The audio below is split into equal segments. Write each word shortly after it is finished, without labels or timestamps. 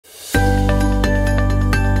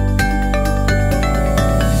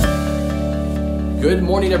Good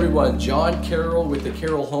morning, everyone. John Carroll with the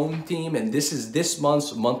Carroll Home Team, and this is this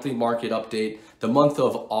month's monthly market update, the month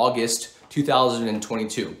of August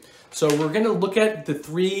 2022. So we're going to look at the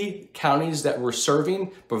three counties that we're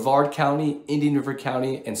serving: Brevard County, Indian River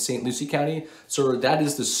County, and St. Lucie County. So that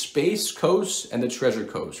is the Space Coast and the Treasure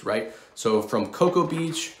Coast, right? So from Cocoa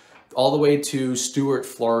Beach all the way to Stuart,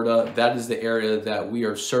 Florida, that is the area that we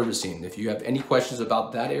are servicing. If you have any questions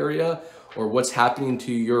about that area or what's happening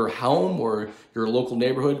to your home or your local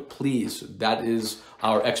neighborhood, please, that is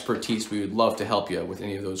our expertise. We would love to help you with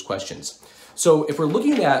any of those questions. So if we're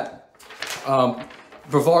looking at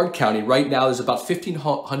Brevard County, right now there's about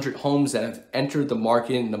 1,500 homes that have entered the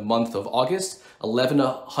market in the month of August.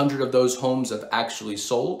 1,100 of those homes have actually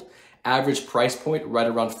sold. Average price point right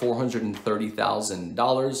around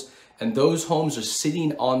 $430,000. And those homes are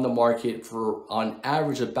sitting on the market for, on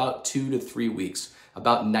average, about 2 to 3 weeks,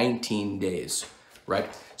 about 19 days, right?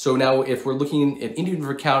 So now if we're looking at Indian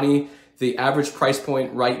River County, the average price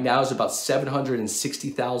point right now is about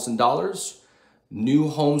 $760,000. New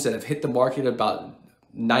homes that have hit the market, about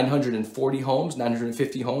 940 homes,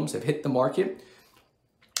 950 homes have hit the market.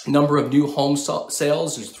 Number of new home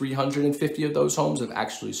sales is 350 of those homes have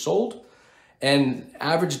actually sold. And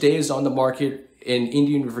average days on the market in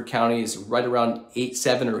Indian River County is right around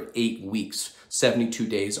 7 or 8 weeks, 72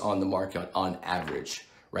 days on the market on average,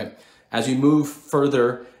 right? As we move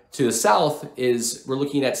further to the south we're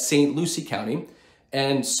looking at St. Lucie County,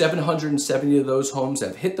 and 770 of those homes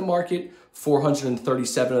have hit the market.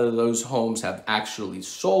 437 of those homes have actually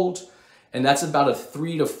sold. And that's about a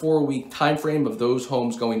 3 to 4 week time frame of those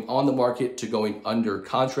homes going on the market to going under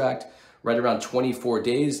contract, right around 24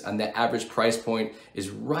 days. And the average price point is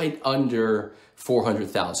right under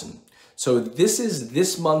 $400,000. So this is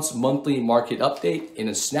this month's monthly market update in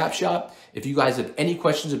a snapshot. If you guys have any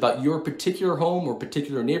questions about your particular home or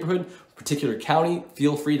particular neighborhood, particular county,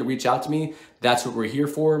 feel free to reach out to me. That's what we're here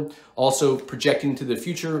for. Also, projecting to the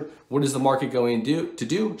future, what is the market going to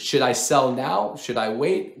do? Should I sell now? Should I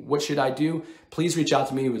wait? What should I do? Please reach out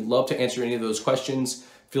to me. We'd love to answer any of those questions.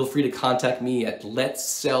 Feel free to contact me at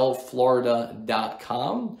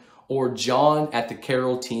letsellflorida.com or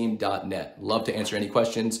john@thecarrollteam.net. Love to answer any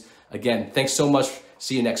questions. Again, thanks so much.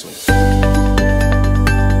 See you next week.